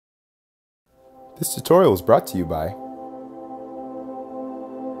This tutorial is brought to you by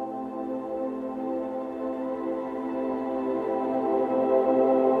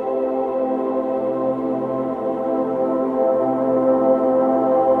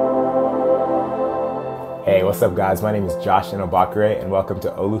Hey, what's up guys? My name is Josh Inobakare and welcome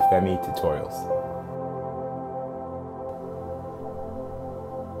to Olufemi Tutorials.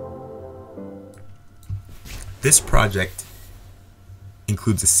 This project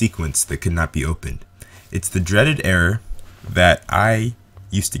includes a sequence that could not be opened. It's the dreaded error that I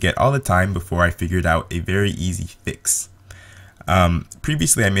used to get all the time before I figured out a very easy fix.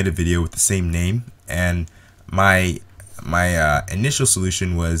 Previously I made a video with the same name, and my initial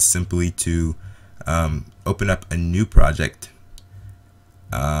solution was simply to open up a new project,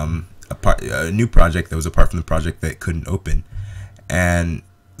 a new project that was apart from the project that couldn't open, and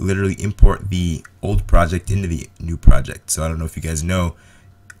literally import the old project into the new project. So I don't know if you guys know,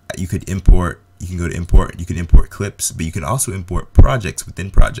 you can go to import, you can import clips, but you can also import projects within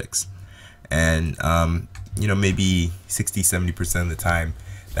projects. And you know, maybe 60-70% of the time,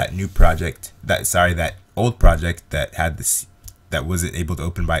 that new project, that old project that had this, that wasn't able to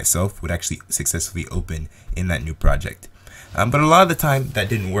open by itself, would actually successfully open in that new project. But a lot of the time that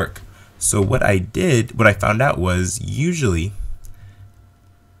didn't work. So what I found out was usually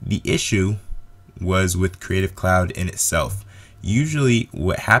the issue was with Creative Cloud in itself. Usually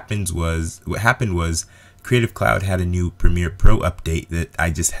what happened was Creative Cloud had a new Premiere Pro update that I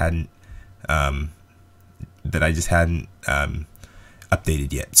just hadn't updated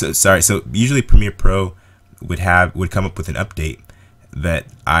yet. So usually Premiere Pro would come up with an update that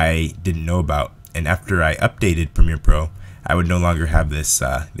I didn't know about, and after I updated Premiere Pro, I would no longer have this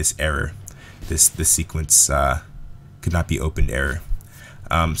this error, this sequence could not be opened error.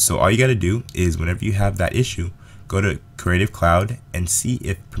 So all you got to do is, whenever you have that issue, go to Creative Cloud and see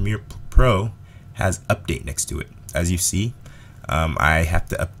if Premiere Pro has update next to it. As you see, I have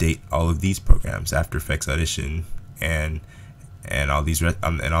to update all of these programs, After Effects, Audition, and all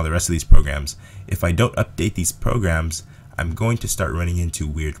the rest of these programs. If I don't update these programs, I'm going to start running into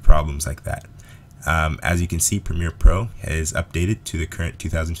weird problems like that. As you can see, Premiere Pro is updated to the current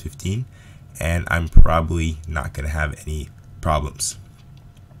 2015, and I'm probably not going to have any problems.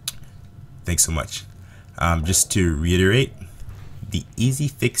 Thanks so much. Just to reiterate, the easy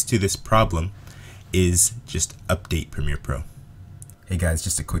fix to this problem is just update Premiere Pro. Hey guys,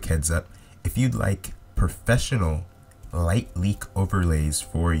 just a quick heads up. If you'd like professional light leak overlays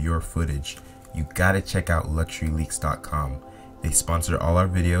for your footage, you gotta check out luxuryleaks.com. They sponsor all our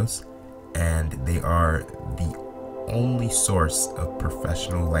videos, and they are the only source of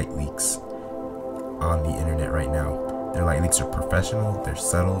professional light leaks on the internet right now. Their light leaks are professional, they're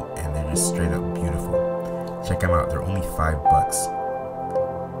subtle, and they're just straight up beautiful. Check them out, they're only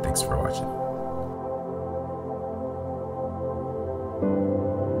 $5. Thanks for watching.